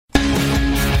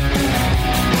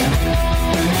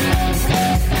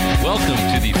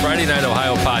Friday Night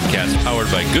Ohio podcast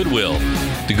powered by Goodwill.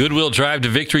 The Goodwill Drive to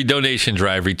Victory donation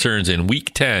drive returns in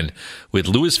Week 10 with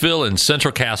Louisville and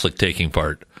Central Catholic taking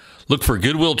part. Look for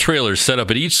Goodwill trailers set up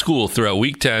at each school throughout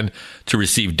Week 10 to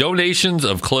receive donations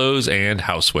of clothes and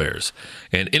housewares.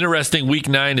 An interesting Week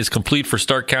 9 is complete for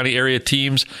Stark County area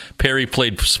teams. Perry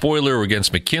played spoiler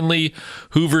against McKinley.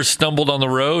 Hoover stumbled on the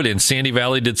road, and Sandy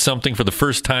Valley did something for the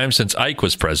first time since Ike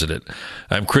was president.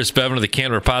 I'm Chris Beaven of the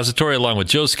Canton Repository, along with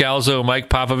Joe Scalzo, Mike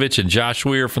Popovich, and Josh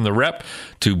Weir from the Rep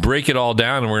to break it all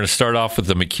down. And we're going to start off with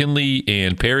the McKinley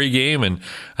and Perry game. And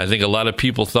I think a lot of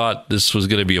people thought this was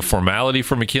going to be a formality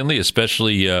for McKinley,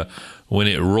 especially when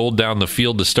it rolled down the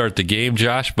field to start the game,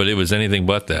 Josh, but it was anything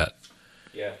but that.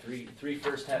 Yeah, three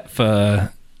first half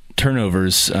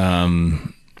turnovers,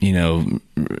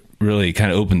 really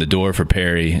kind of opened the door for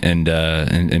Perry, and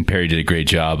Perry did a great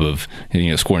job of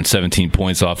scoring 17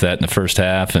 points off that in the first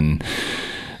half. And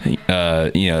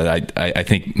I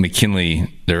think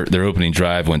McKinley, their opening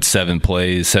drive went 7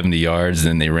 plays, 70 yards, and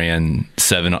then they ran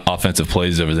 7 offensive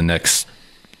plays over the next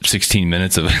 16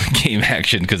 minutes of game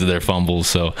action because of their fumbles.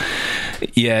 So,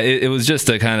 yeah, it was just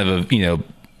a kind of a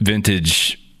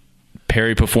vintage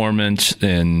Perry performance,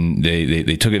 and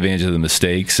they took advantage of the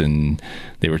mistakes, and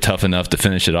they were tough enough to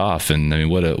finish it off. And I mean,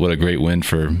 what a great win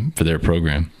for their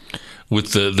program.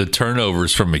 With the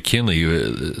turnovers from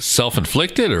McKinley,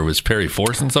 self-inflicted, or was Perry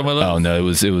forcing some of those? Oh no,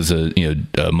 it was a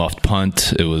muffed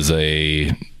punt. It was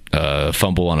a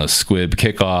fumble on a squib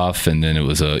kickoff, and then it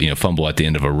was a fumble at the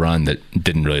end of a run that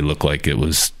didn't really look like it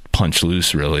was punched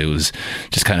loose. Really, it was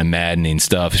just kind of maddening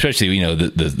stuff. Especially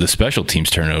the special teams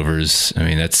turnovers. I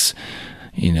mean, that's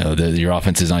your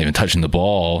offense is not even touching the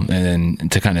ball, and then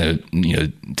to kind of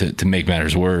to make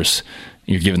matters worse,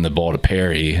 you're giving the ball to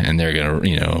Perry, and they're gonna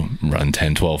run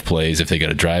 10, 12 plays. If they got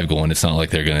a drive going, it's not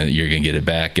like you're gonna get it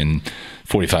back in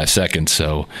 45 seconds.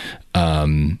 So,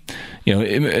 to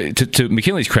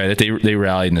McKinley's credit, they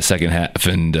rallied in the second half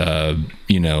and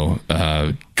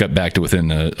got back to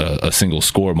within a single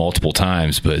score multiple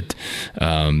times. But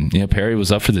Perry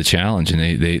was up for the challenge, and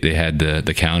they had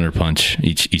the counter punch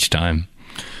each time.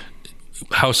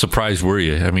 How surprised were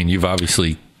you? I mean, you've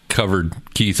obviously covered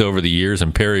Keith over the years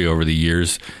and Perry over the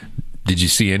years. Did you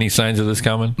see any signs of this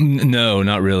coming? No,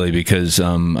 not really, because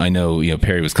I know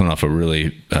Perry was coming off a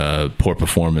really poor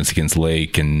performance against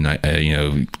Lake, and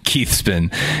Keith's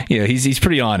been he's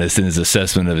pretty honest in his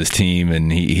assessment of his team,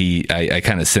 and I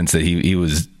kind of sense that he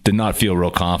did not feel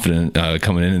real confident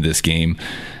coming into this game.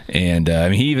 And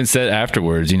he even said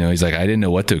afterwards, he's like, I didn't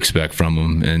know what to expect from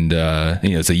him. And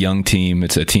it's a young team.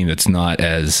 It's a team that's not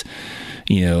as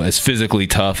as physically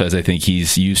tough as I think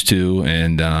he's used to,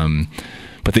 and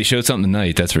but they showed something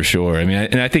tonight, that's for sure. I mean,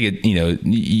 I think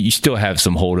you still have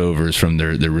some holdovers from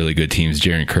their really good teams.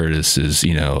 Jaron Curtis is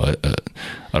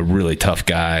a really tough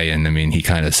guy, and I mean, he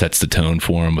kind of sets the tone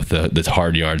for them with the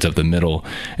hard yards up the middle.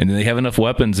 And then they have enough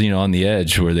weapons on the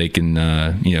edge where they can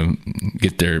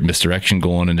get their misdirection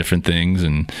going and different things.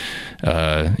 And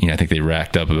I think they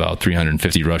racked up about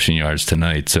 350 rushing yards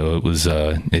tonight, so it was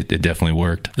it definitely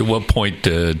worked. At what point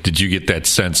did you get that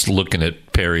sense looking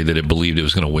at Perry that it believed it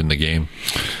was going to win the game?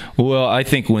 Well, I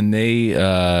think when they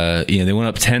they went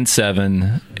up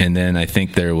 10-7, and then I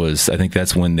think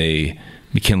that's when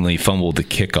McKinley fumbled the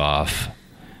kickoff,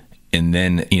 and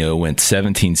then went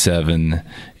 17-7,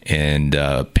 and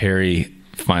Perry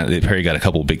got a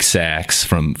couple big sacks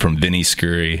from Vinny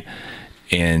Scurry.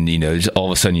 And just all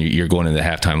of a sudden you're going into the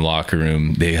halftime locker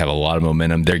room. They have a lot of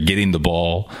momentum. They're getting the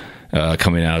ball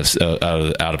coming out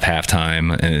of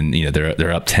halftime, and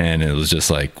they're up 10. And it was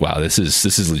just like, wow, this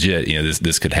is legit.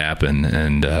 This could happen,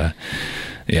 and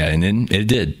and then it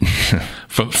did.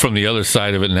 From the other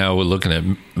side of it, now we're looking at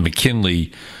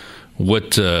McKinley.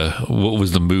 What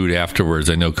was the mood afterwards?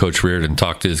 I know Coach Reardon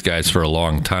talked to his guys for a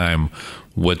long time.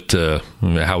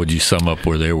 How would you sum up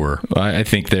where they were? I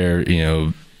think they're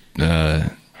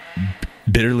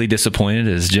bitterly disappointed,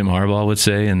 as Jim Harbaugh would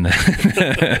say. And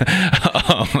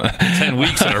 10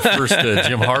 weeks in our first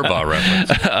Jim Harbaugh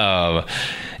reference.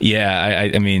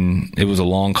 I mean, it was a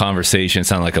long conversation. It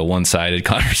sounded like a one-sided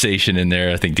conversation in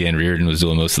there. I think Dan Reardon was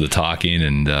doing most of the talking,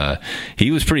 and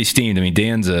he was pretty steamed. I mean,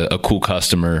 Dan's a cool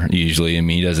customer usually. I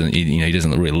mean, he doesn't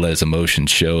really let his emotions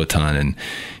show a ton, and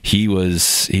he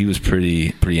was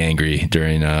pretty angry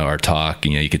during our talk.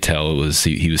 You could tell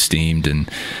he was steamed, and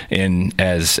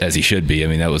as he should be. I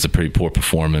mean, that was a pretty poor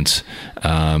performance.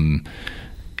 I mean,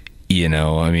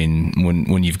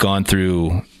 when you've gone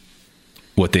through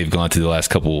what they've gone through the last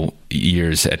couple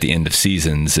years at the end of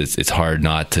seasons, it's hard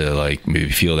not to maybe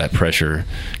feel that pressure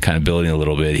kind of building a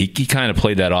little bit. He kind of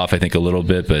played that off, I think, a little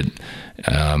bit, but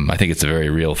I think it's a very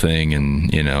real thing,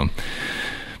 and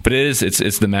But it's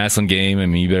the Massillon game. I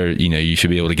mean, you should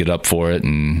be able to get up for it,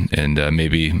 and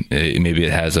maybe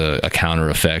it has a counter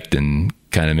effect and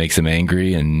kind of makes them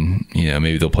angry, and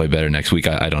maybe they'll play better next week.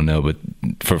 I don't know, but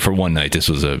for one night, this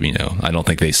was I don't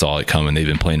think they saw it coming. They've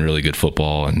been playing really good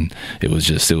football, and it was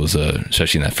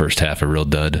especially in that first half, a real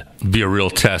dud. Be a real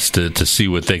test to see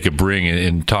what they could bring.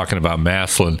 And talking about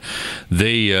Massillon,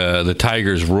 the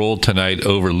Tigers rolled tonight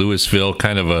over Louisville.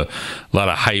 Kind of a lot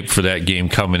of hype for that game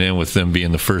coming in, with them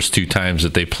being the first 2 times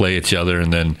that they play each other,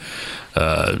 and then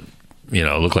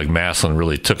it looked like Massillon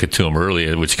really took it to them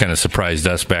early, which kind of surprised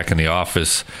us back in the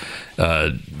office.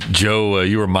 Joe,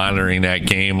 you were monitoring that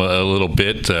game a little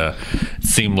bit. It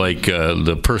seemed like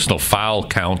the personal foul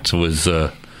count was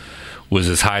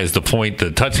as high as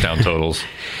the touchdown totals.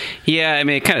 Yeah, I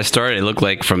mean, it kind of started. It looked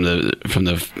like from the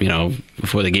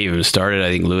before the game even started, I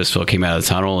think Louisville came out of the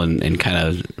tunnel and kind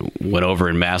of went over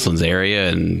in Massillon's area,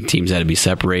 and teams had to be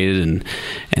separated.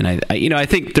 And I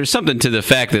think there's something to the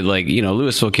fact that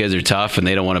Louisville kids are tough and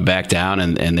they don't want to back down,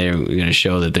 and they're going to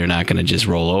show that they're not going to just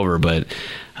roll over. But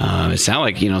it sounded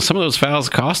like some of those fouls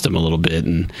cost them a little bit,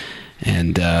 and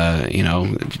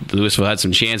Louisville had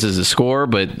some chances to score,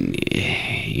 but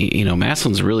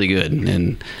Massillon's really good,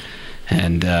 and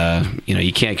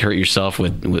you can't hurt yourself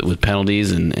with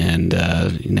penalties, and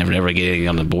you never get anything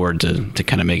on the board to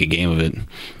kind of make a game of it.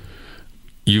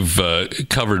 You've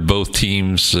covered both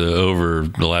teams over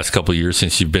the last couple of years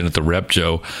since you've been at the Rep,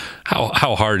 Joe.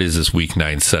 How hard is this Week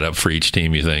 9 setup for each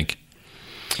team, you think?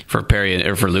 For Perry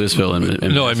or for Louisville?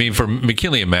 No, I mean for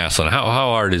McKinley and Massillon. How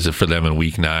hard is it for them in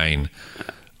Week 9,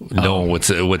 knowing what's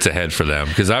ahead for them?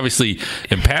 Because obviously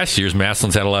in past years,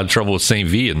 Massillon's had a lot of trouble with St.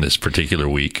 V in this particular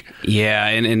week. Yeah,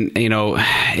 and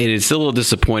it's a little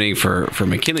disappointing for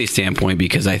McKinley's standpoint,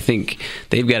 because I think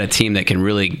they've got a team that can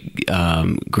really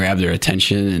grab their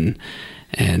attention,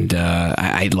 and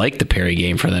I like the Perry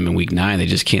game for them in Week 9. They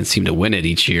just can't seem to win it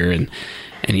each year, and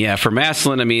yeah, for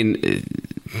Massillon, I mean,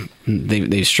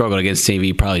 they've struggled against St.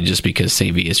 V probably just because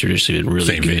St. V has traditionally been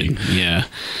really good. Yeah.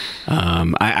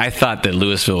 I thought that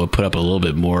Louisville would put up a little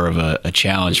bit more of a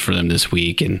challenge for them this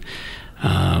week. And,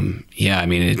 I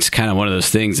mean, it's kind of one of those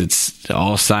things. It's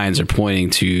all signs are pointing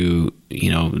to,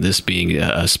 this being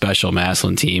a special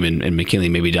Massillon team, and McKinley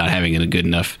maybe not having a good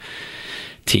enough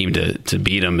team to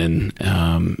beat them, and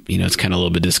it's kind of a little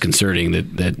bit disconcerting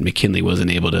that McKinley wasn't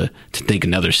able to take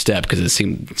another step, because it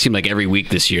seemed like every week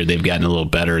this year they've gotten a little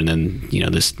better, and then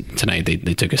tonight they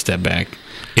took a step back.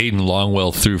 Aiden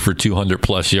Longwell threw for 200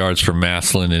 plus yards for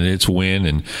Massillon in its win,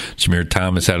 and Jameer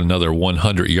Thomas had another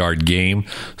 100-yard game.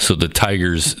 So the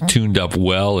Tigers tuned up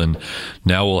well, and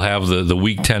now we'll have the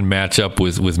Week 10 matchup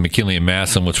with McKinley and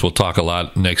Massillon, which we'll talk a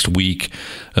lot next week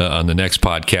on the next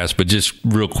podcast. But just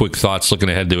real quick thoughts looking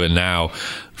ahead to it now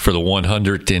for the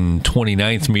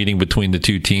 129th meeting between the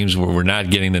two teams, where we're not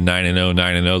getting the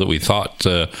 9-0 that we thought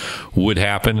would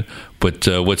happen. But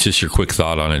what's just your quick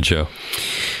thought on it, Joe?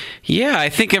 Yeah, I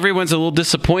think everyone's a little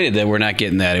disappointed that we're not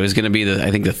getting that. It was going to be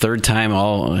the third time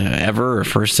ever, or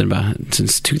first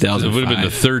since 2005. It would have been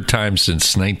the third time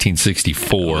since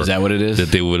 1964. Is that what it is? That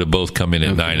they would have both come in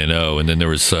at 9-0, and then there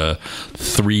was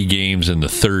 3 games in the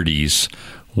 30s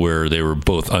where they were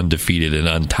both undefeated and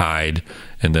untied,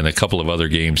 and then a couple of other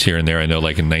games here and there. I know,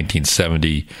 like in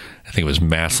 1970, I think it was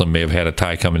Massillon may have had a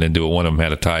tie coming into it. One of them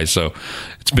had a tie, so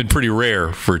it's been pretty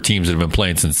rare for teams that have been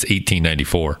playing since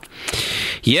 1894.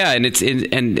 Yeah, and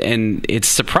it's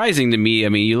surprising to me. I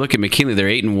mean, you look at McKinley; they're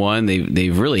 8-1.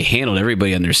 They've really handled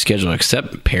everybody on their schedule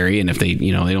except Perry. And if they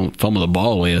don't fumble the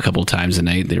ball away a couple of times a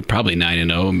night, they're probably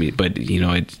 9-0. I mean, but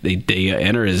they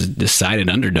enter as decided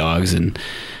underdogs, and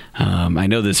I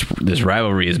know this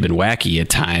rivalry has been wacky at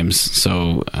times.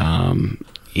 So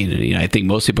I think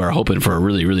most people are hoping for a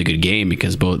really, really good game,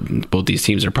 because both these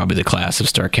teams are probably the class of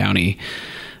Stark County.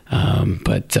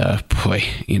 But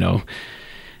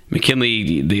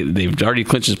McKinley, they've already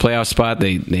clinched his playoff spot.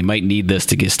 They might need this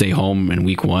to stay home in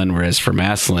Week 1. Whereas for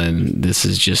Massillon, this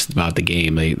is just about the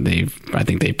game. I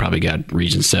think they probably got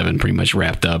Region 7 pretty much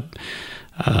wrapped up.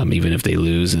 Even if they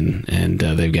lose, and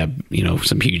they've got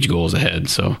some huge goals ahead.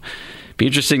 So be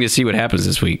interesting to see what happens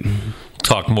this week.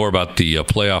 Talk more about the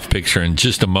playoff picture in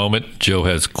just a moment. Joe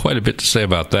has quite a bit to say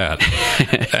about that.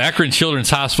 Akron Children's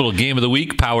Hospital Game of the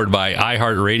Week, powered by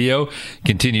iHeartRadio,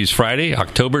 continues Friday,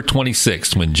 October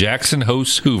 26th, when Jackson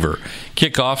hosts Hoover.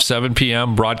 Kickoff 7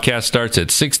 p.m. Broadcast starts at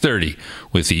 6:30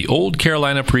 with the Old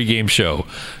Carolina pregame show.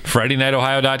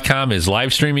 FridayNightOhio.com is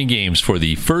live streaming games for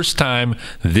the first time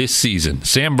this season.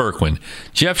 Sam Berkwin,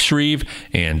 Jeff Shreve,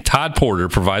 and Todd Porter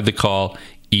provide the call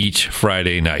each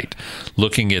Friday night.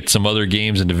 Looking at some other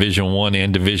games in Division I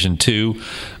and Division II,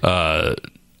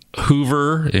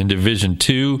 Hoover in Division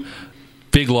II.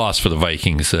 Big loss for the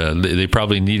Vikings. They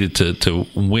probably needed to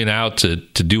win out to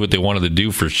do what they wanted to do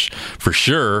for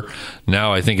sure.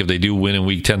 Now I think if they do win in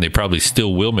Week 10, they probably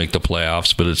still will make the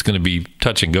playoffs, but it's going to be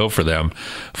touch and go for them.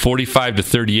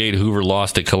 45-38, Hoover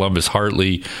lost at Columbus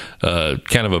Hartley.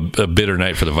 Kind of a bitter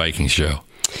night for the Vikings show.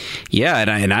 Yeah,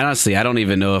 and honestly, I don't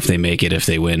even know if they make it if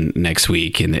they win next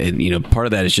week. And part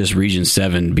of that is just Region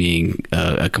 7 being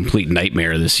a complete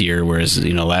nightmare this year, whereas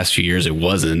last few years it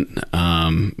wasn't.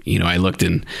 I looked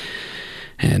and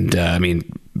I mean,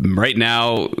 right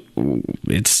now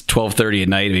it's 12:30 at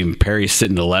night. I mean, Perry's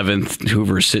sitting 11th,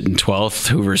 Hoover's sitting 12th.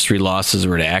 Hoover's 3 losses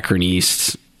were to Akron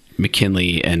East,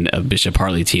 McKinley, and a Bishop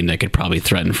Hartley team that could probably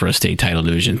threaten for a state title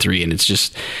Division III. And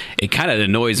it kind of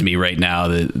annoys me right now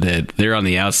that they're on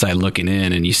the outside looking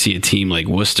in, and you see a team like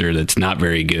Worcester that's not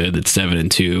very good, that's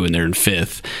 7-2, and they're in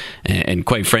 5th. And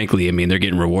quite frankly, I mean, they're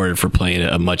getting rewarded for playing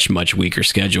a much, much weaker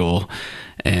schedule.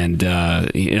 And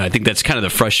I think that's kind of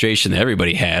the frustration that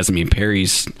everybody has. I mean,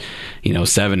 Perry's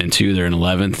 7-2, they're in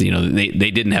 11th.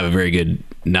 They didn't have a very good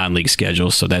non-league schedule,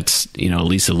 so that's at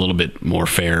least a little bit more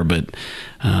fair. But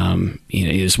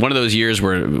it's one of those years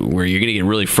where you're going to get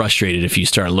really frustrated if you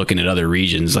start looking at other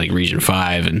regions like Region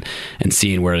 5 and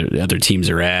seeing where other teams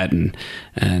are at. And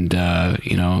I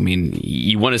mean,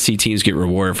 you want to see teams get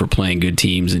rewarded for playing good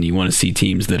teams, and you want to see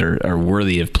teams that are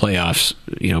worthy of playoffs,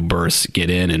 berths get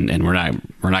in, and we're not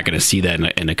going to see that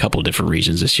in a couple different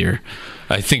regions this year.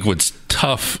 I think what's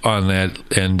tough on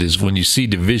that end is when you see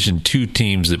Division II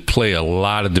teams that play a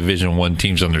lot of Division I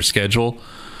teams on their schedule,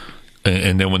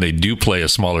 and then when they do play a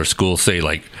smaller school, say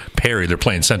like Perry, they're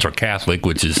playing Central Catholic,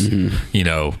 which is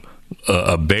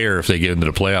a bear if they get into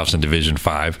the playoffs in Division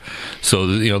V. So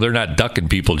they're not ducking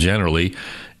people generally.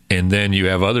 And then you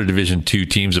have other Division II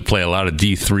teams that play a lot of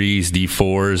D3s,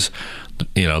 D4s.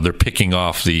 They're picking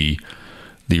off the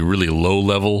really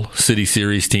low-level City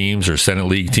Series teams or Senate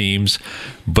League teams.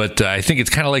 But I think it's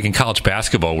kind of like in college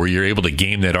basketball where you're able to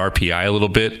game that RPI a little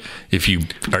bit. If you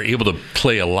are able to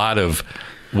play a lot of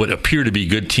what appear to be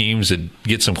good teams that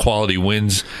get some quality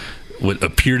wins, what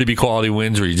appear to be quality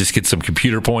wins where you just get some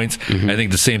computer points, I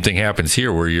think the same thing happens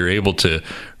here where you're able to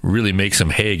really make some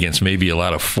hay against maybe a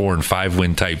lot of 4 and 5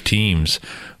 win type teams,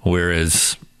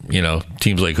 whereas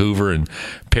teams like Hoover and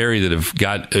Perry that have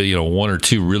got 1 or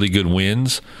 2 really good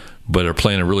wins but are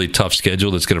playing a really tough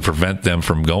schedule that's going to prevent them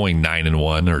from going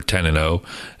 9-1 or 10-0,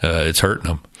 it's hurting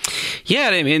them. Yeah,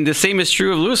 I mean, the same is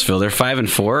true of Louisville. They're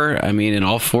 5-4. I mean, and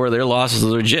all 4 of their losses are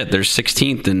legit. They're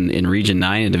 16th in Region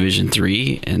 9 in Division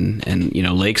 3, and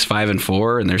Lake's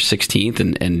 5-4, and they're 16th.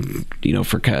 And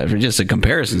for just a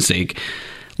comparison's sake,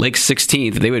 Lake's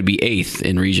 16th. They would be 8th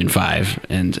in Region 5.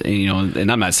 And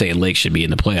I'm not saying Lake should be in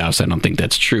the playoffs. I don't think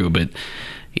that's true. But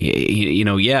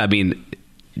I mean,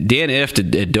 Dan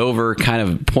Ift at Dover kind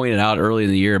of pointed out early in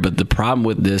the year, but the problem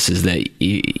with this is that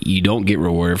you don't get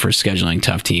rewarded for scheduling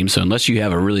tough teams. So unless you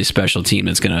have a really special team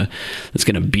that's gonna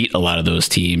beat a lot of those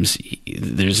teams,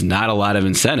 there's not a lot of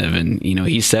incentive. And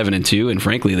he's 7-2, and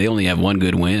frankly, they only have 1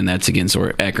 good win, and that's against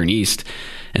Akron East.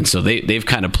 And so they've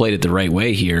kind of played it the right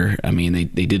way here. I mean,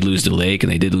 they did lose to Lake,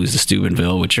 and they did lose to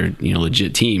Steubenville, which are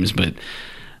legit teams, but.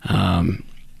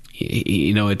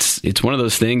 It's one of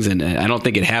those things, and I don't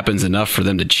think it happens enough for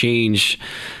them to change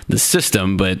the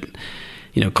system. But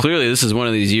clearly, this is one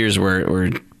of these years where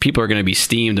people are going to be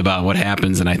steamed about what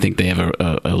happens, and I think they have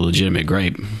a legitimate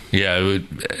gripe. Yeah,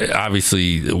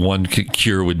 obviously, one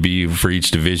cure would be for each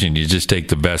division, you just take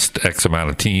the best X amount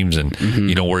of teams, and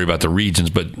you don't worry about the regions.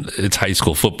 But it's high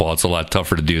school football; it's a lot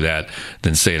tougher to do that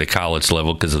than say at a college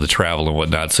level because of the travel and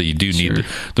whatnot. So you do need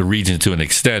the regions to an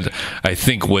extent. I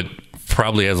think what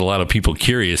probably has a lot of people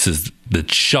curious is the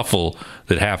shuffle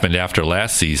that happened after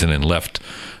last season and left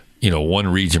one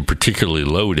region particularly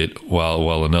loaded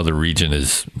while another region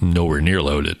is nowhere near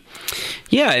loaded.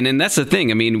 Yeah, and that's the thing.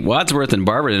 I mean, Wadsworth and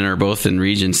Barberton are both in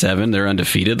Region 7. They're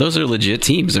undefeated. Those are legit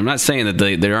teams. I'm not saying that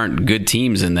there aren't good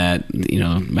teams in that.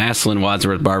 Massillon,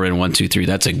 Wadsworth, Barberton, 1, 2, 3.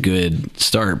 That's a good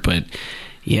start. But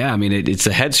yeah, I mean, it's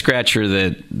a head scratcher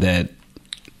that that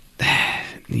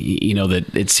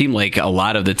it seemed like a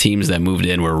lot of the teams that moved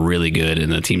in were really good, and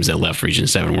the teams that left Region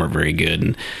 7 weren't very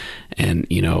good. And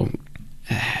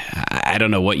I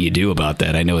don't know what you do about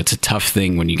that. I know it's a tough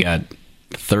thing when you got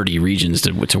 30 regions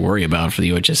to worry about for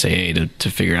the OHSAA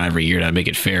to figure out every year how to make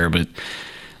it fair. But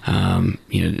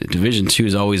Division 2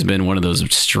 has always been one of those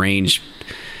strange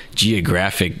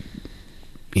geographic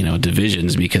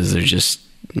divisions because they're just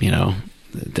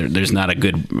there's not a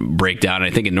good breakdown. I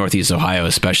think in Northeast Ohio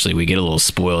especially, we get a little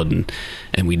spoiled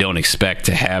and we don't expect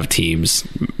to have teams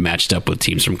matched up with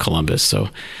teams from Columbus. So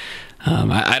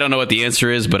I don't know what the answer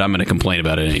is, but I'm going to complain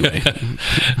about it anyway.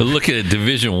 Looking at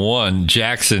Division I,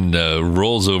 Jackson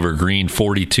rolls over Green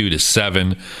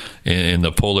 42-7, and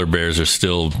the Polar Bears are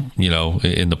still,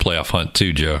 in the playoff hunt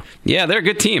too, Joe. Yeah, they're a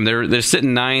good team. They're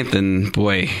sitting ninth, and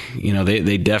boy,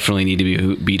 they definitely need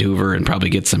to beat Hoover and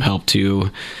probably get some help too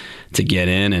to get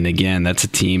in. And again, that's a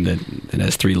team that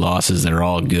has 3 losses that are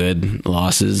all good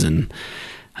losses, and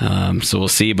so we'll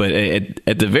see. But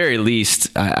at the very least,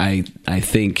 I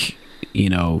think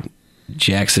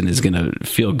Jackson is going to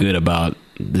feel good about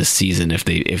this season if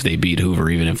they beat Hoover,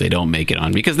 even if they don't make it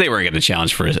on, because they were going to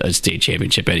challenge for a state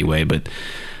championship anyway. But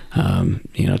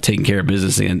taking care of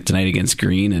business tonight against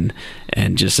Green,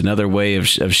 and just another way of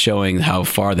showing how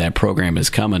far that program has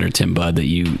come under Tim Budd, that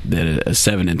a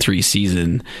 7-3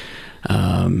 season,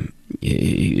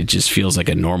 it just feels like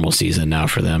a normal season now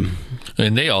for them.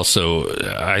 And they also,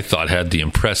 I thought, had the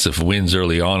impressive wins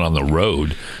early on the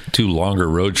road. 2 longer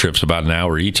road trips, about an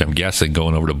hour each, I'm guessing,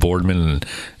 going over to Boardman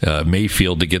and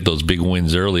Mayfield to get those big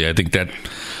wins early. I think that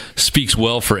speaks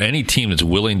well for any team that's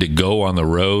willing to go on the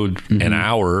road an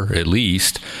hour at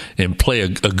least and play a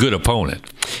good opponent.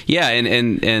 Yeah, and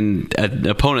an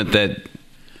opponent that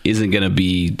isn't going to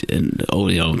be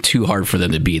too hard for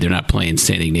them to beat. They're not playing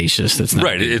St. Ignatius. That's not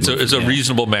right. It's a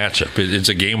reasonable matchup. It's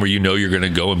a game where you're going to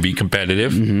go and be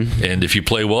competitive, and if you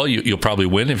play well, you'll probably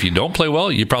win. If you don't play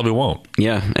well, you probably won't.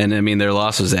 Yeah, and I mean their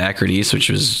loss was Akron East,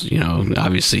 which was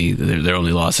obviously their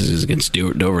only losses is against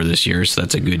Dover this year, so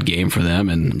that's a good game for them,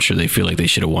 and I'm sure they feel like they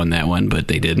should have won that one, but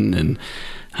they didn't. And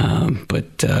I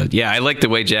like the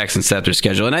way Jackson set their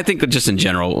schedule, and I think that just in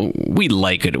general, we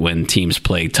like it when teams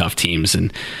play tough teams,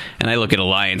 and I look at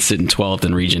Alliance sitting 12th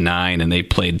in Region 9, and they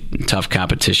played tough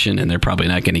competition, and they're probably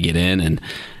not going to get in,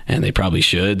 and they probably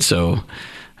should. So,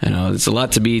 it's a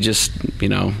lot to be just,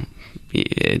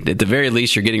 at the very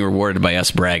least, you're getting rewarded by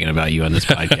us bragging about you on this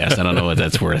podcast. I don't know what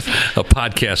that's worth. A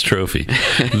podcast trophy.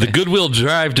 The Goodwill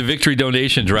Drive to Victory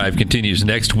donation drive continues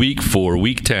next week for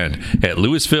Week 10 at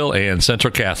Louisville and Central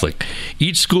Catholic.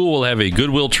 Each school will have a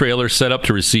Goodwill trailer set up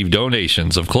to receive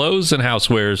donations of clothes and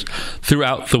housewares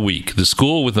throughout the week. The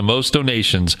school with the most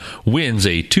donations wins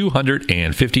a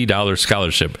 $250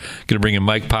 scholarship. Going to bring in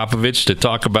Mike Popovich to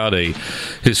talk about a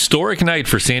historic night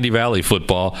for Sandy Valley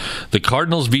football. The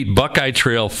Cardinals beat Buckeye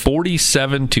Trail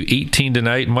 47-18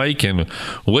 tonight, Mike, and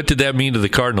what did that mean to the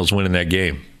Cardinals winning that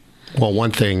game? Well,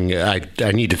 one thing, I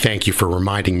need to thank you for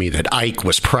reminding me that Ike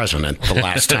was president the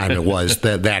last time it was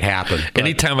that happened. But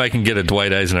anytime I can get a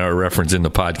Dwight Eisenhower reference in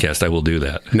the podcast, I will do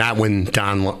that. Not when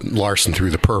Don Larson threw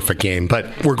the perfect game,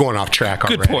 but we're going off track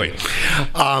already. Good point.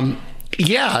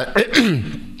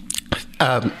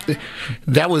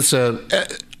 That was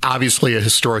obviously a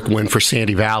historic win for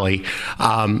Sandy Valley.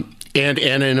 And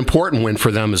an important win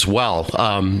for them as well.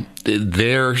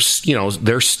 They're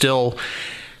still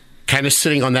kind of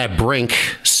sitting on that brink,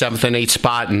 7th and 8th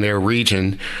spot in their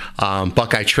region.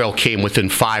 Buckeye Trail came within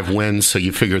 5 wins, so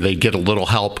you figure they'd get a little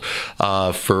help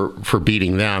for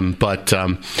beating them. But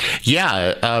coming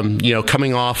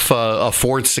off a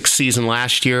 4-6 season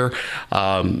last year,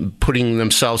 putting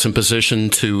themselves in position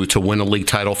to win a league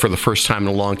title for the first time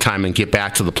in a long time and get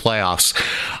back to the playoffs.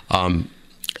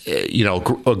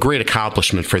 A great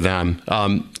accomplishment for them.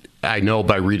 I know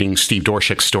by reading Steve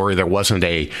Dorshik's story, there wasn't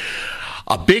a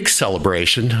big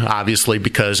celebration, obviously,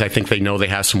 because I think they know they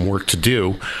have some work to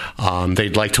do.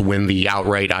 They'd like to win the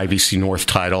outright IVC North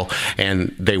title,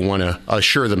 and they want to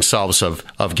assure themselves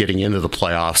of getting into the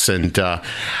playoffs. And,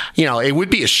 it would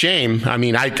be a shame. I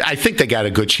mean, I think they got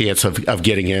a good chance of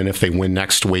getting in if they win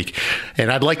next week.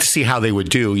 And I'd like to see how they would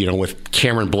do, with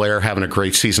Cameron Blair having a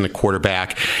great season at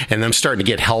quarterback and them starting to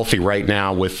get healthy right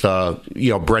now with,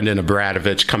 Brendan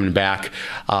Abradovich coming back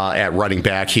at running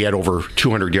back. He had over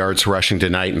 200 yards rushing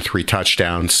tonight and 3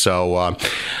 touchdowns. So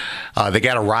they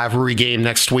got a rivalry game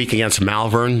next week against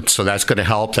Malvern, so that's going to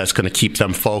help. That's going to keep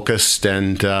them focused,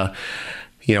 and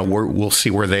we'll see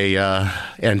where they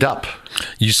end up.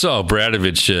 You saw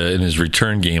Bradovich in his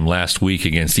return game last week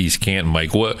against East Canton,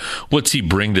 Mike. What's he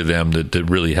bring to them that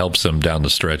really helps them down the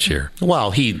stretch here?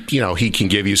 Well, he can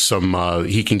give you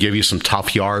some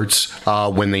tough yards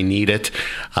when they need it.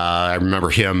 I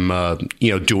remember him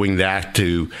doing that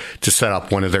to set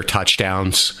up one of their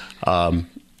touchdowns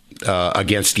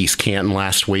against East Canton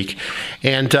last week,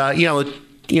 and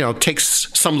takes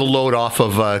some of the load off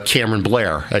of Cameron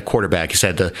Blair at quarterback. He's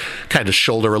had to kind of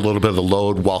shoulder a little bit of the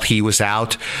load while he was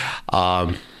out.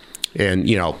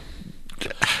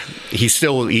 He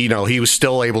still, he was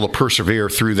still able to persevere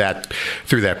through that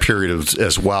period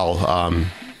as well.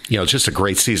 Just a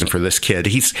great season for this kid.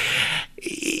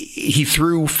 he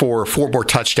threw for 4 more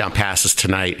touchdown passes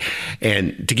tonight.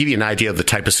 And to give you an idea of the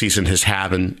type of season he's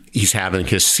having,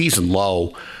 his season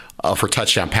low for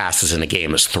touchdown passes in a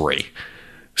game is 3.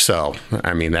 So,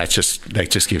 I mean, that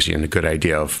just gives you a good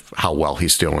idea of how well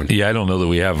he's doing. Yeah, I don't know that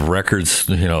we have records,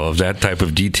 of that type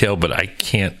of detail, but I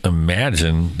can't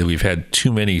imagine that we've had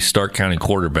too many Stark County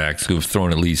quarterbacks who have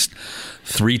thrown at least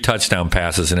 3 touchdown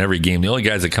passes in every game. The only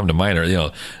guys that come to mind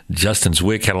are, Justin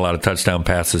Zwick had a lot of touchdown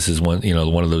passes is one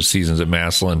of those seasons at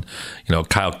Massillon.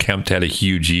 Kyle Kempt had a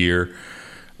huge year.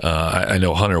 I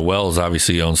know Hunter Wells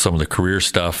obviously owns some of the career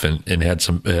stuff and had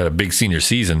a big senior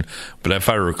season, but if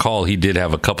I recall, he did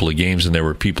have a couple of games and there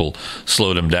were people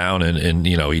slowed him down and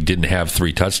he didn't have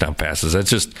 3 touchdown passes. That's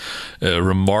just a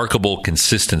remarkable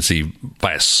consistency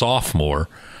by a sophomore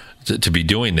to be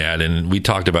doing that. And we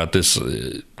talked about this,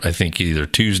 I think either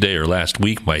Tuesday or last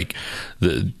week, Mike,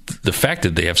 the fact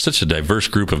that they have such a diverse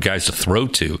group of guys to throw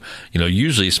to,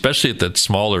 usually, especially at that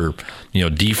smaller,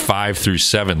 D5 through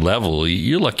 7 level,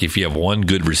 you're lucky if you have one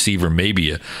good receiver,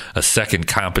 maybe a second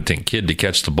competent kid to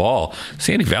catch the ball.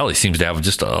 Sandy Valley seems to have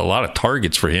just a lot of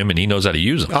targets for him, and he knows how to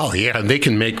use them. Oh yeah, they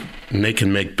can make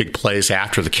big plays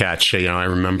after the catch. I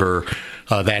remember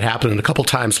that happened a couple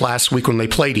times last week when they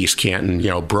played East Canton.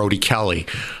 Brody Kelly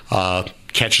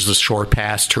catches a short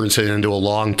pass, turns it into a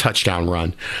long touchdown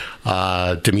run.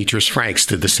 Demetrius Franks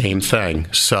did the same thing.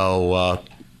 So,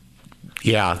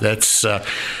 that's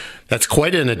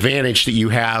quite an advantage that you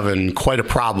have and quite a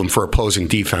problem for opposing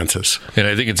defenses. And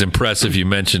I think it's impressive. You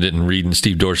mentioned it in reading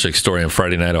Steve Dorschek's story on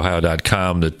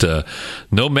FridayNightOhio.com that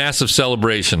no massive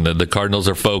celebration. The Cardinals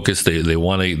are focused. They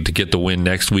want to get the win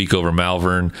next week over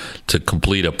Malvern to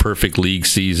complete a perfect league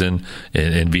season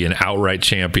and be an outright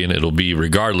champion. It'll be,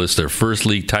 regardless, their first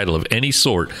league title of any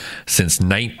sort since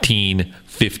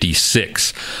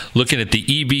 1956. Looking at the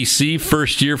EBC,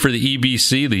 first year for the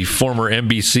EBC, the former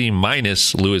MBC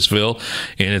minus Louisville,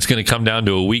 and it's going to come down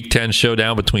to a Week 10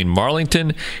 showdown between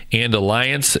Marlington and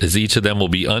Alliance, as each of them will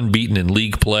be unbeaten in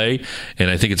league play.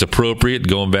 And I think it's appropriate,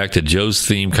 going back to Joe's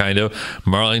theme, kind of.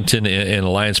 Marlington and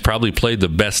Alliance probably played the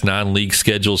best non-league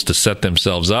schedules to set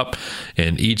themselves up,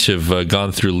 and each have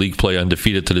gone through league play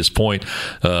undefeated to this point.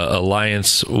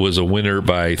 Alliance was a winner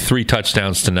by 3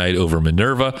 touchdowns tonight over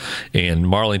Minerva,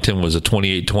 and Marlington was a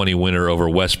 28-20 winner over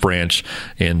West Branch.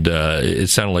 And it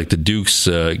sounded like the Dukes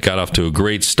got off to a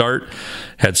great start,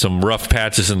 had some rough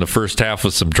patches in the first half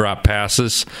with some drop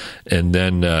passes, and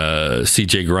then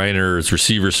C.J. Greiner's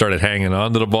receivers started hanging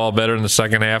on to the ball better in the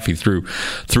second half. He threw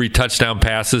 3 touchdown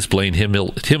passes. Blaine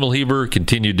Himmelheber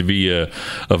continued to be a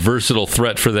versatile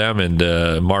threat for them,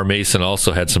 and Mar Mason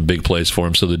also had some big plays for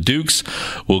him. So the Dukes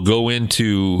will go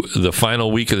into the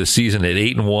final week of the season at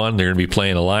 8-1. They're going to be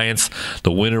playing Alliance.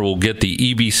 The winner will get the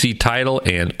EBC title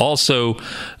and also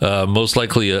most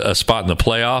likely a spot in the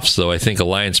playoffs, though I think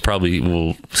Alliance probably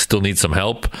will still need some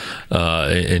help.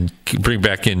 And bring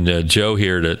back in Joe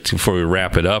here before we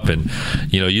wrap it up. And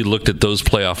you looked at those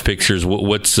playoff pictures.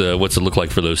 What's it look like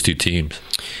for those two teams?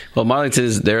 Well,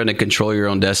 Marlington, they're in a control your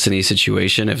own destiny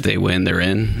situation. If they win, they're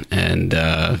in. And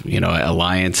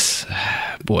Alliance,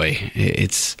 boy,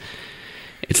 it's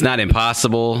not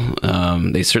impossible.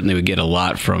 They certainly would get a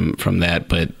lot from that,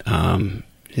 but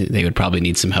they would probably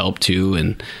need some help too.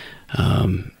 And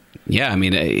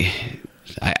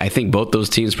I think both those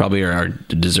teams probably are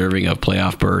deserving of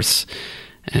playoff berths,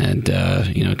 and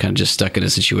kind of just stuck in a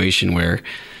situation where,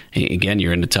 again,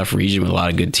 you're in a tough region with a lot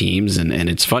of good teams, and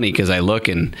it's funny because I look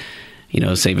and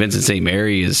St. Vincent St.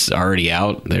 Mary is already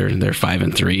out. They're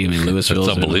 5-3. I mean, Louisville's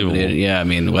That's unbelievable. Been eliminated. Yeah, I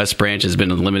mean, West Branch has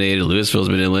been eliminated. Louisville's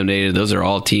been eliminated. Those are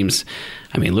all teams.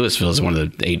 I mean, Louisville is one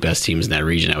of the 8 best teams in that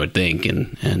region, I would think,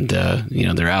 and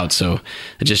they're out. So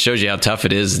it just shows you how tough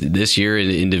it is this year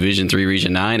in Division III,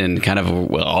 Region 9, and kind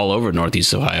of all over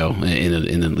Northeast Ohio,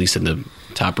 at least in the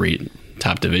top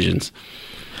divisions.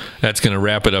 That's going to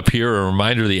wrap it up here. A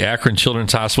reminder, the Akron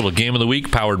Children's Hospital Game of the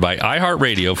Week, powered by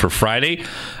iHeartRadio, for Friday,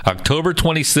 October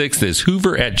 26th, is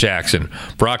Hoover at Jackson.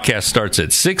 Broadcast starts at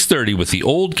 6:30 with the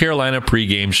Old Carolina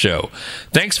pregame show.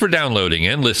 Thanks for downloading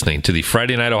and listening to the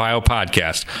Friday Night Ohio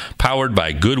podcast, powered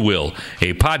by Goodwill,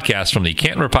 a podcast from the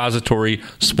Canton Repository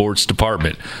Sports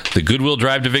Department. The Goodwill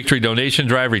Drive to Victory donation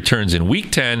drive returns in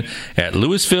Week 10 at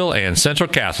Louisville and Central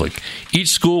Catholic. Each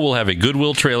school will have a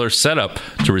Goodwill trailer set up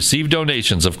to receive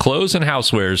donations of clothes and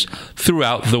housewares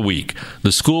throughout the week.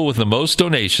 The school with the most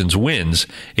donations wins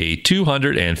a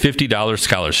 $250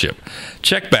 scholarship.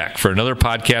 Check back for another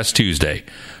podcast Tuesday.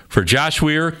 For Josh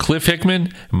Weir, Cliff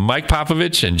Hickman, Mike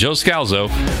Popovich, and Joe Scalzo,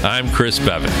 I'm Chris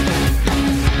Beaven.